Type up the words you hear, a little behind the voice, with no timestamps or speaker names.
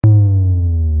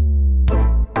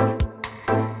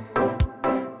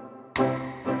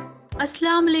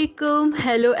Assalamu alaikum,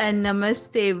 hello and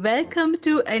namaste. Welcome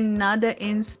to another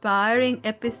inspiring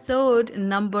episode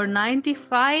number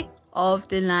 95 of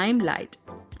The Limelight.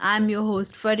 I'm your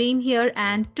host Fareen here,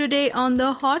 and today on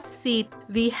the hot seat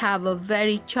we have a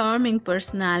very charming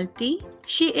personality.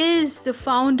 She is the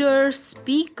founder,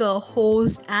 speaker,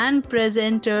 host, and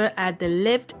presenter at the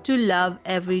Live to Love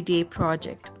Everyday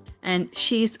project. And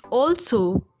she's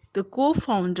also the co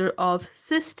founder of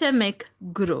Systemic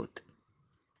Growth.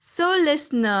 So,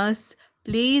 listeners,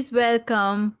 please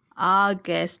welcome our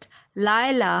guest,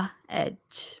 Laila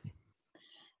Edge.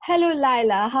 Hello,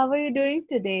 Laila. How are you doing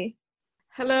today?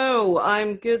 Hello,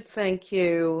 I'm good, thank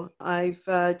you. I've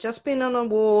just been on a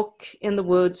walk in the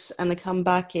woods and I come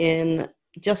back in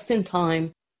just in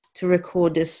time to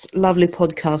record this lovely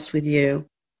podcast with you.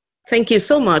 Thank you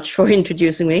so much for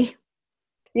introducing me.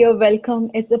 You're welcome.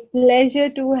 It's a pleasure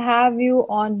to have you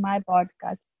on my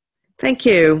podcast. Thank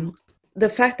you. The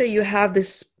fact that you have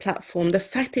this platform, the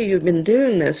fact that you've been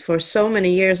doing this for so many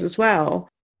years as well,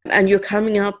 and you're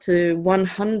coming up to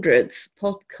 100th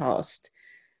podcast,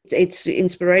 it's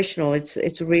inspirational.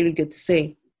 It's really good to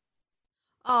see.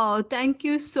 Oh, thank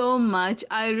you so much.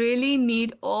 I really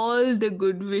need all the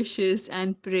good wishes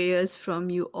and prayers from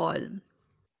you all.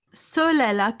 So,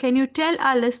 Laila, can you tell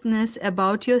our listeners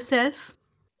about yourself?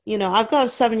 I've got a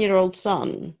 7-year-old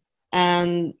son,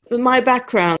 and with my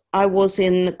background, I was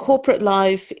in corporate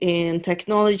life in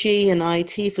technology and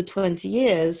IT for 20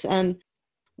 years. And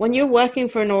when you're working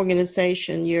for an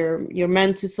organization, you're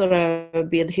meant to sort of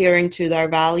be adhering to their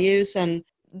values, and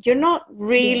you're not Yeah.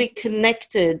 really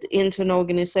connected into an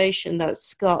organization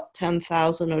that's got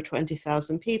 10,000 or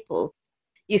 20,000 people.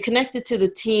 You're connected to the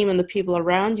team and the people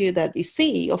around you that you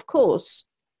see, of course,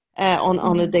 on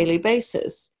a Mhm. daily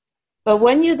basis. But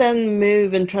when you then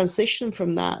move and transition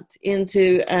from that into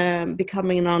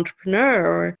becoming an entrepreneur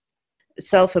or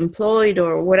self-employed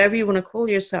or whatever you want to call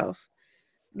yourself,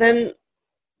 then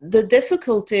the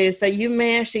difficulty is that you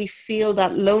may actually feel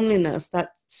that loneliness,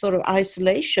 that sort of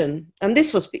isolation. And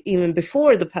this was even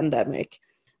before the pandemic.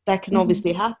 That can Mhm.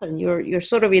 obviously happen. You're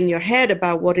sort of in your head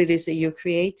about what it is that you're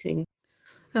creating.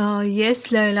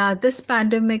 Yes, Laila, this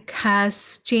pandemic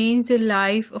has changed the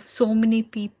life of so many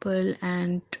people,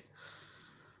 and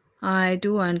I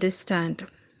do understand.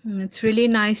 It's really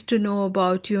nice to know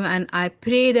about you, and I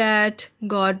pray that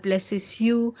God blesses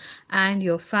you and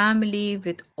your family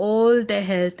with all the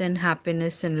health and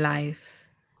happiness in life.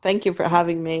 Thank you for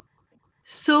having me.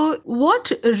 So,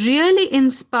 what really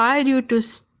inspired you to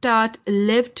start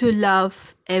Live to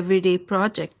Love Everyday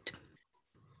project?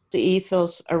 The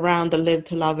ethos around the live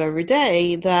to love every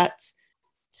day that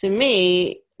to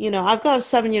me, I've got a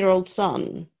 7-year-old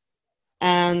son,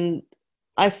 and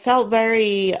I felt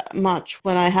very much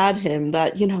when I had him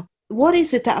that, what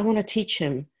is it that I want to teach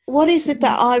him? What is it Mhm.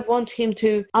 that I want him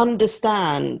to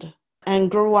understand and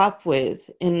grow up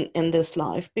with in this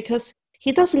life? Because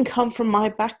he doesn't come from my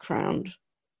background.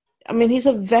 I mean, he's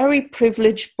a very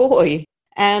privileged boy,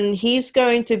 and he's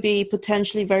going to be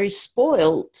potentially very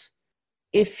spoiled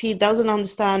if he doesn't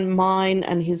understand mine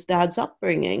and his dad's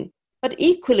upbringing. But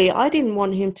equally, I didn't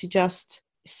want him to just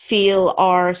feel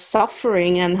our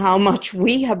suffering and how much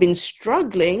we have been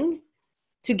struggling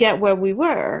to get where we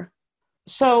were.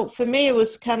 So for me, it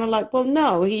was kind of like, well,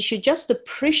 no, he should just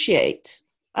appreciate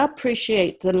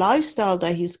the lifestyle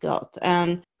that he's got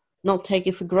and not take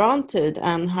it for granted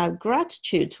and have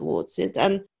gratitude towards it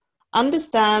and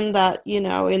understand that,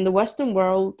 in the Western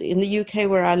world, in the UK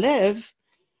where I live,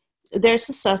 there's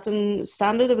a certain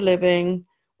standard of living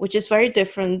which is very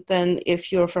different than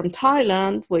if you're from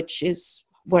Thailand, which is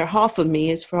where half of me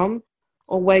is from,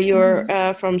 or where you're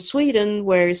Mhm. from Sweden,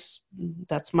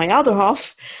 that's my other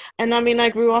half. And I mean, I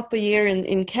grew up a year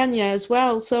in Kenya as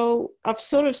well, so I've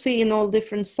sort of seen all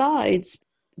different sides.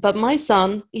 But my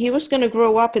son, he was going to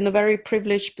grow up in a very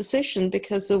privileged position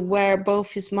because of where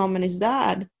both his mom and his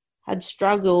dad had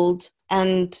struggled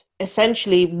and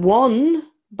essentially won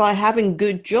by having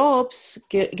good jobs,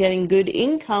 getting good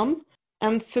income.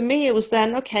 And for me, it was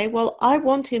then, okay, well, I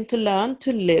want him to learn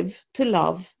to live, to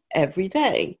love every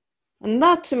day. And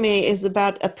that to me is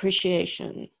about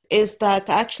appreciation, is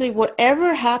that actually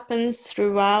whatever happens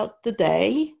throughout the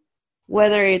day,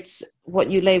 whether it's what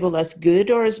you label as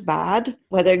good or as bad,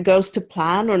 whether it goes to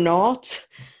plan or not,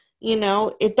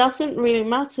 it doesn't really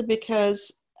matter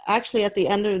because actually at the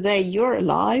end of the day, you're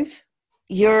alive,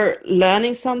 you're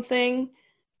learning something.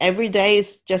 Every day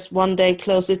is just one day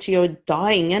closer to your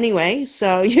dying anyway.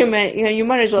 So you might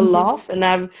as well Mhm. laugh and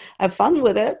have fun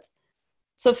with it.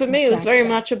 So for me, it was very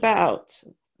Exactly. much about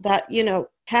that,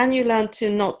 can you learn to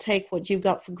not take what you've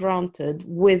got for granted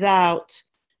without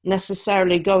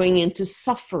necessarily going into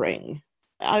suffering.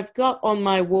 I've got on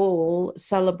my wall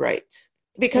celebrate,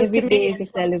 because to Every me day is a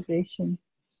it's like, celebration.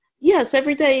 yes,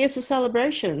 every day is a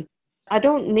celebration. I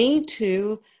don't need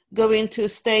to go into a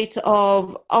state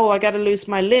of, oh, I got to lose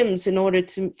my limbs in order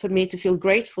to for me to feel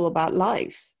grateful about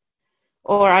life,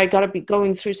 or I got to be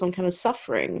going through some kind of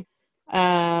suffering.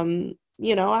 I've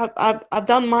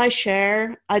done my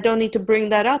share. I don't need to bring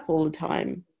that up all the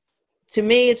time. To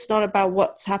me, it's not about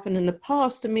what's happened in the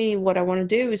past. To me, what I want to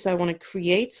do is I want to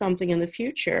create something in the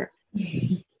future.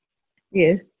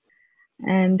 Yes.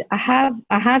 And I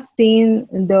have seen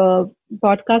the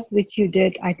podcast which you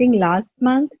did, I think last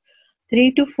month,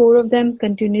 three to four of them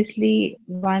continuously,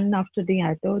 one after the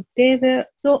other. They were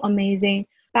so amazing,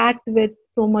 packed with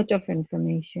so much of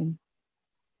information.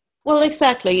 Well,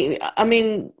 exactly. I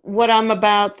mean, what I'm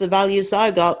about, the value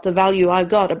I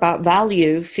got about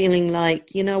value, feeling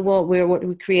like, you know what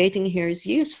we're creating here is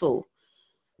useful,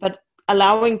 but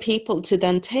allowing people to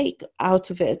then take out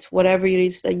of it whatever it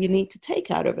is that you need to take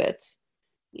out of it.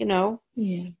 You know,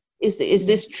 Yeah. is Yeah.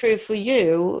 this true for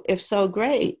you? If so,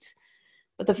 great.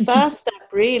 But the first step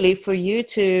really for you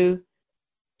to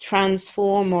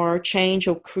transform or change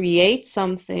or create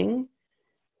something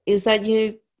is that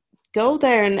you go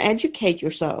there and educate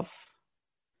yourself.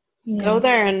 Go Yeah.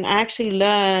 there and actually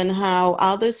learn how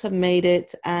others have made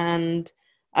it, and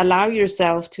allow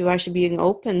yourself to actually being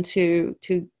open to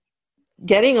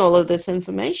getting all of this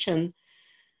information.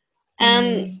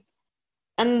 And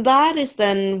Mm. that is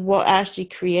then what actually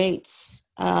creates,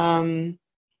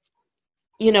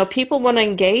 people want to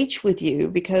engage with you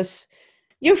because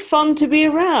you're fun to be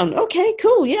around. Okay,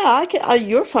 cool. Yeah,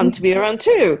 you're fun to be around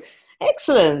too.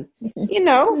 Excellent. You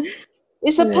know,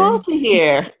 it's a Right. party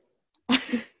here.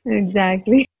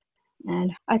 Exactly.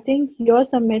 And I think your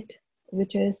summit,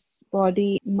 which is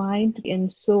Body, Mind,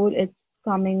 and Soul, it's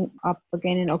coming up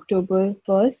again in October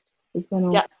 1st. It's going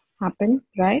to Yeah. happen,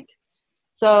 right?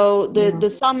 So Yeah. the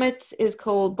summit is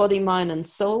called Body, Mind, and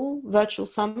Soul Virtual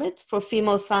Summit for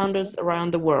female founders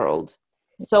around the world.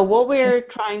 So what we're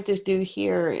It's, trying to do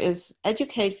here is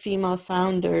educate female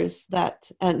founders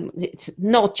that, and it's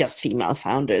not just female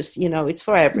founders, it's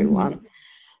for mhm. everyone,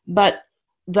 but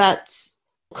that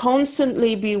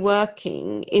constantly be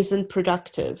working isn't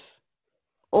productive.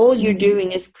 All you're Mhm.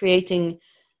 doing is creating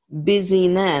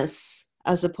busyness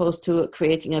as opposed to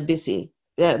creating a busy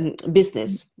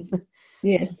business.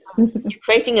 Yes. You're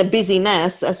creating a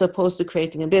busyness as opposed to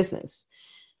creating a business.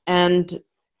 And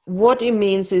what it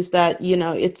means is that,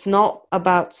 it's not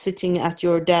about sitting at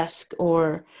your desk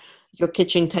or your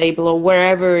kitchen table or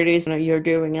wherever it is you're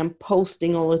doing and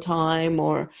posting all the time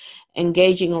or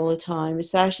engaging all the time.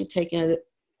 It's actually taking a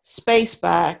space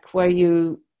back where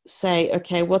you say,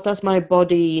 okay, what does my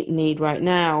body need right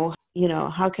now?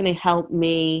 How can it help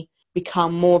me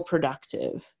become more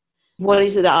productive? What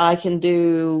is it that I can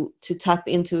do to tap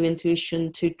into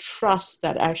intuition, to trust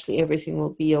that actually everything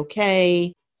will be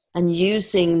okay, and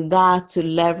using that to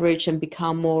leverage and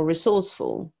become more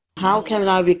resourceful? How can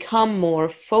I become more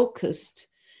focused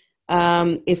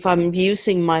if I'm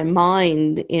using my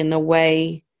mind in a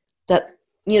way that,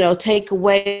 take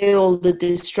away all the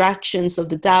distractions of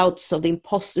the doubts of the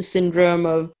imposter syndrome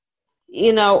of,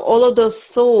 all of those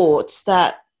thoughts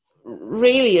that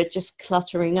really are just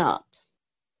cluttering up.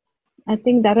 I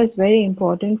think that is very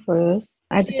important for us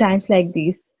at the times like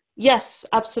these. Yes,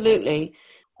 absolutely.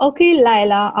 Okay,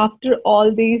 Laila, after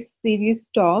all these serious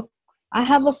talks, I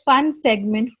have a fun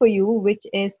segment for you, which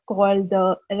is called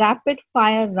the rapid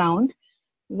fire round,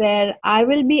 where I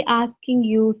will be asking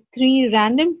you three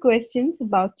random questions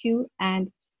about you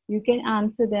and you can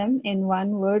answer them in one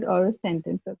word or a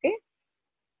sentence, okay?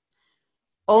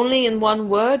 Only in one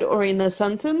word or in a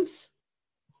sentence?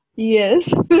 Yes,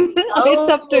 it's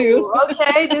up to you. Oh,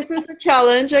 okay. This is a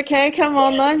challenge. Okay, come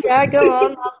on then. Yeah, go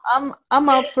on. I'm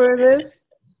up for this.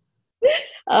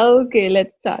 Okay,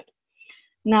 let's start.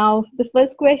 Now, the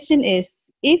first question is,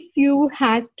 if you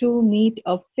had to meet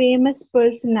a famous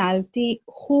personality,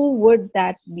 who would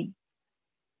that be?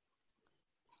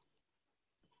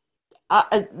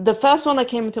 The first one that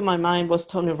came into my mind was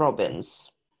Tony Robbins,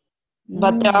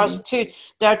 but Mm,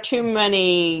 there are too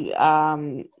many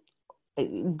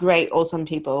great, awesome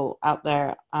people out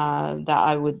there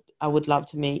that I would love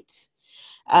to meet.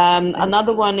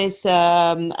 Another okay. one is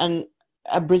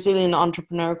a Brazilian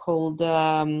entrepreneur called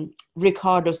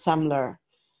Ricardo Semler,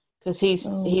 because he's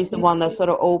the Okay. one that sort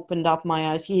of opened up my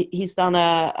eyes. He's done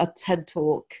a TED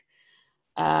talk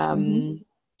Mm-hmm. um,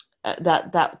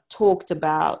 that talked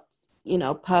about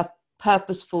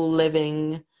purposeful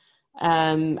living,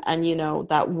 and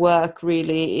that work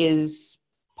really is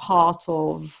part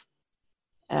of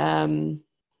um,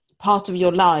 part of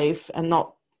your life and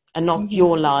not Mm-hmm.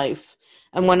 your life.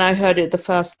 And when I heard it the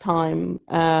first time,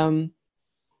 I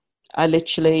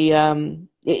literally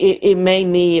it made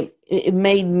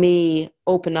me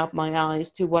open up my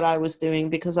eyes to what I was doing,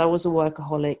 because I was a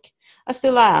workaholic. I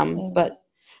still am, Oh. but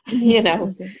you Mhm. know,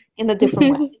 Okay. in a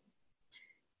different way.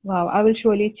 Wow, I will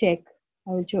surely check.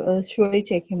 I will surely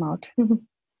check him out.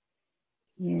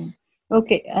 Yeah.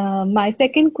 Okay. My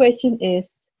second question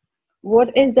is,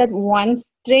 what is that one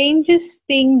strangest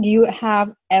thing you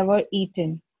have ever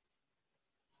eaten?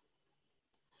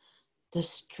 The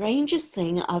strangest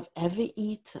thing I've ever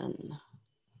eaten.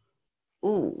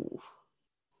 Ooh,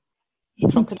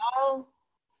 crocodile.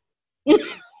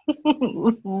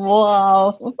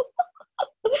 Wow,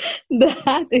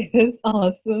 that is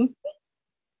awesome.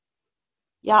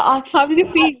 Yeah, How did you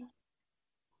I feel?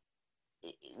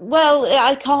 well,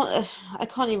 I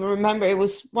can't even remember. It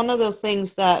was one of those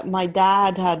things that my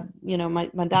dad had,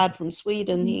 my dad from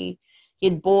Sweden,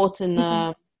 he'd bought in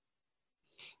the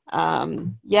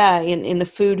in the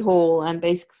food hall, and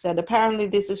basically said, apparently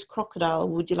this is crocodile,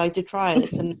 would you like to try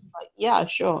it? And like, yeah,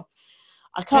 sure.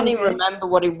 I can't even Okay. remember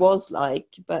what it was like,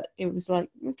 but it was like,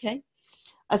 okay.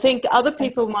 I think other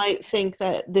people Okay. might think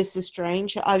that this is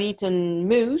strange. I've eaten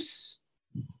moose,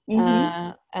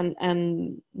 Mm-hmm.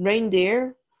 and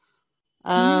reindeer.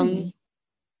 Um, Mm.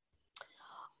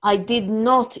 I did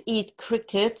not eat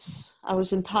crickets. I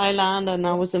was in Thailand and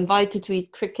I was invited to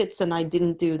eat crickets, and I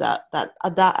didn't do that. That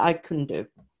I couldn't do.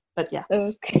 But yeah,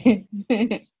 Okay.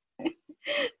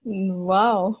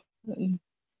 Wow. Mm,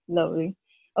 lovely.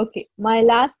 Okay, my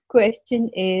last question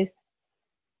is,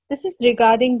 this is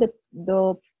regarding the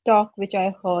talk which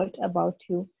I heard about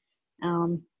you.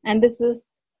 And this is,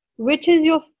 which is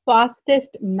your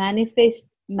fastest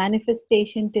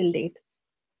manifestation till date?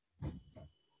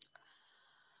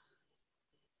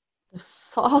 the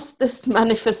fastest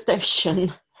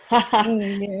manifestation.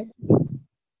 Yeah.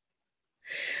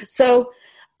 So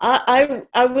I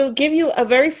will give you a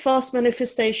very fast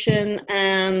manifestation,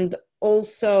 and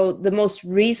also the most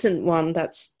recent one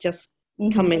that's just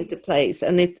come Mm-hmm. into place.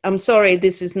 And I'm sorry,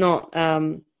 this is not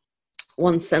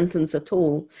one sentence at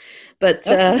all, but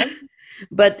Okay.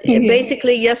 but Yeah.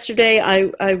 basically yesterday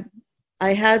I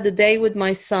had a day with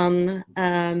my son.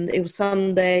 It was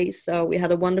Sunday, so we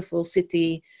had a wonderful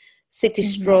city Mm-hmm.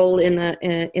 stroll in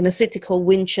a city called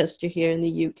Winchester here in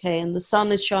the UK, and the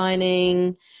sun is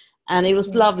shining, and it was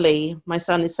Okay. lovely. My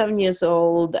son is 7 years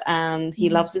old, and he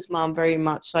Mm-hmm. loves his mom very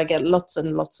much, so I get lots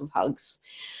and lots of hugs.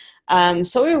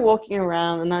 So we were walking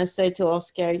around, and I say to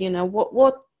Oscar,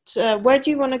 where do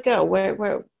you want to go?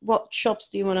 What shops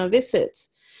do you want to visit?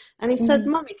 And he said,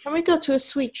 Mm-hmm. Mommy, can we go to a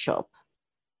sweet shop?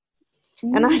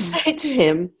 And I Mm-hmm. say to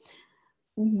him,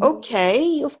 Mm-hmm.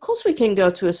 okay, of course we can go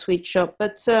to a sweet shop,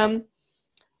 but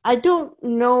I don't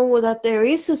know that there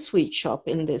is a sweet shop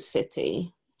in this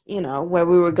city, where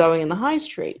we were going in the high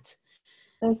street.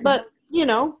 Okay. But,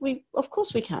 we of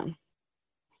course we can.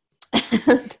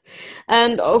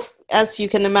 And as you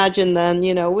can imagine, then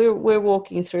we're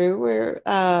walking through, we're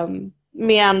Mm-hmm.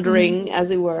 meandering,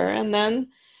 as it were, and then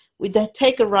we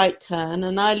take a right turn,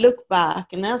 and I look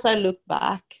back, and as I look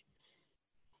back,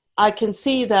 I can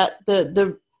see that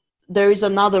there is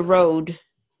another road,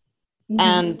 Mm-hmm.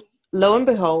 and lo and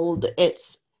behold,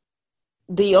 it's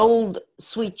the old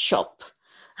sweet shop.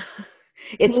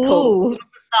 It's called. Ooh. There was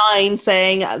a sign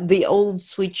saying the old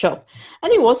sweet shop,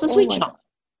 and it was a Oh sweet my God. shop.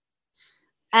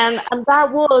 And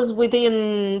that was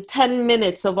within 10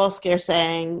 minutes of Oscar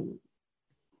saying,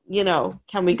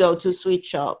 can we go to a sweet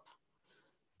shop?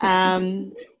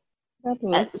 Um, That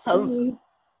was so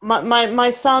my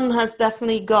son has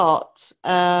definitely got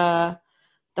the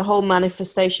whole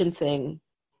manifestation thing.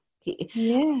 He,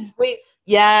 yeah.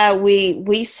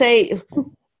 we say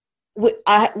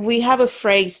we have a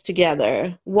phrase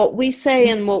together. What we say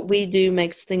and what we do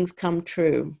makes things come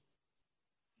true.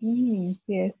 Mm,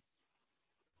 yes,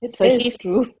 it So is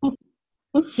true.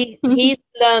 he's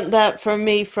learned that from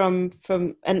me,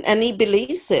 and he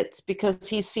believes it because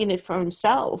he's seen it for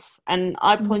himself. And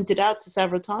I Mhm. pointed out to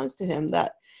several times to him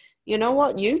that, you know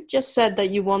what, you just said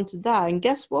that you wanted that, and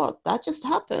guess what, that just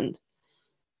happened.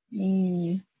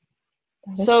 Mm,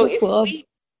 that is So superb.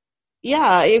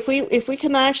 if we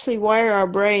can actually wire our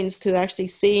brains to actually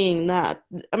seeing that,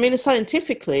 I mean,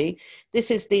 scientifically,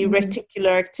 this is the Mhm.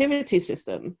 reticular activity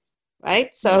system,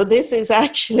 right? So Yeah. this is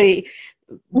actually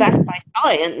backed by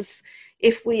science.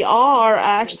 If we are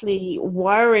actually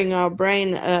wiring our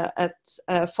brain at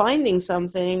finding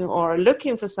something or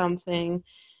looking for something,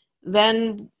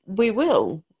 then we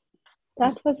will.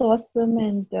 That was awesome,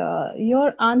 and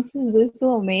your answers were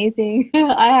so amazing.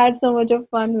 I had so much of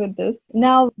fun with this.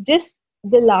 Now, just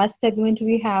the last segment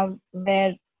we have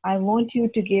where I want you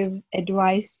to give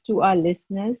advice to our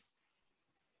listeners.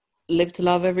 Live to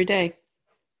love every day.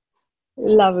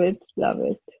 Love it, love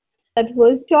it. That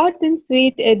was short and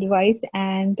sweet advice,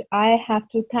 and I have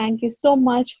to thank you so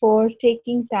much for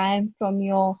taking time from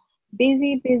your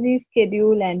busy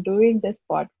schedule and doing this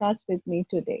podcast with me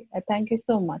today. I thank you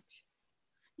so much.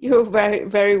 You're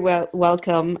very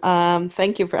welcome.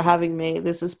 Thank you for having me.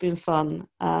 This has been fun.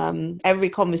 Every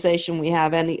conversation we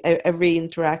have, every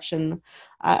interaction,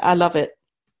 I love it.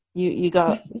 You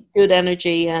got good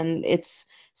energy, and it's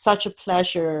such a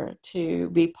pleasure to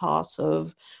be part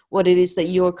of what it is that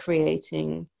you're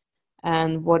creating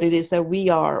and what it is that we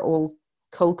are all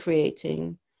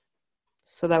co-creating,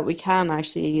 so that we can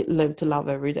actually live to love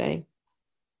every day.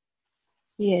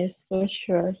 Yes, for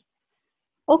sure.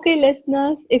 Okay,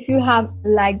 listeners, if you have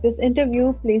liked this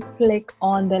interview, please click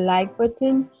on the like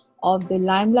button of the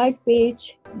Limelight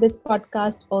page. This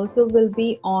podcast also will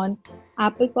be on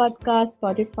Apple Podcast,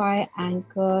 Spotify,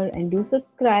 Anchor, and do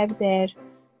subscribe there.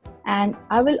 And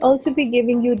I will also be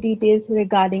giving you details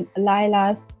regarding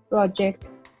Laila's project,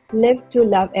 Live to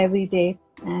Love Every Day,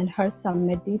 and her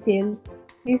summit details.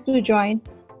 Please do join.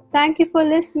 Thank you for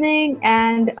listening,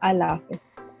 and Allah Hafiz.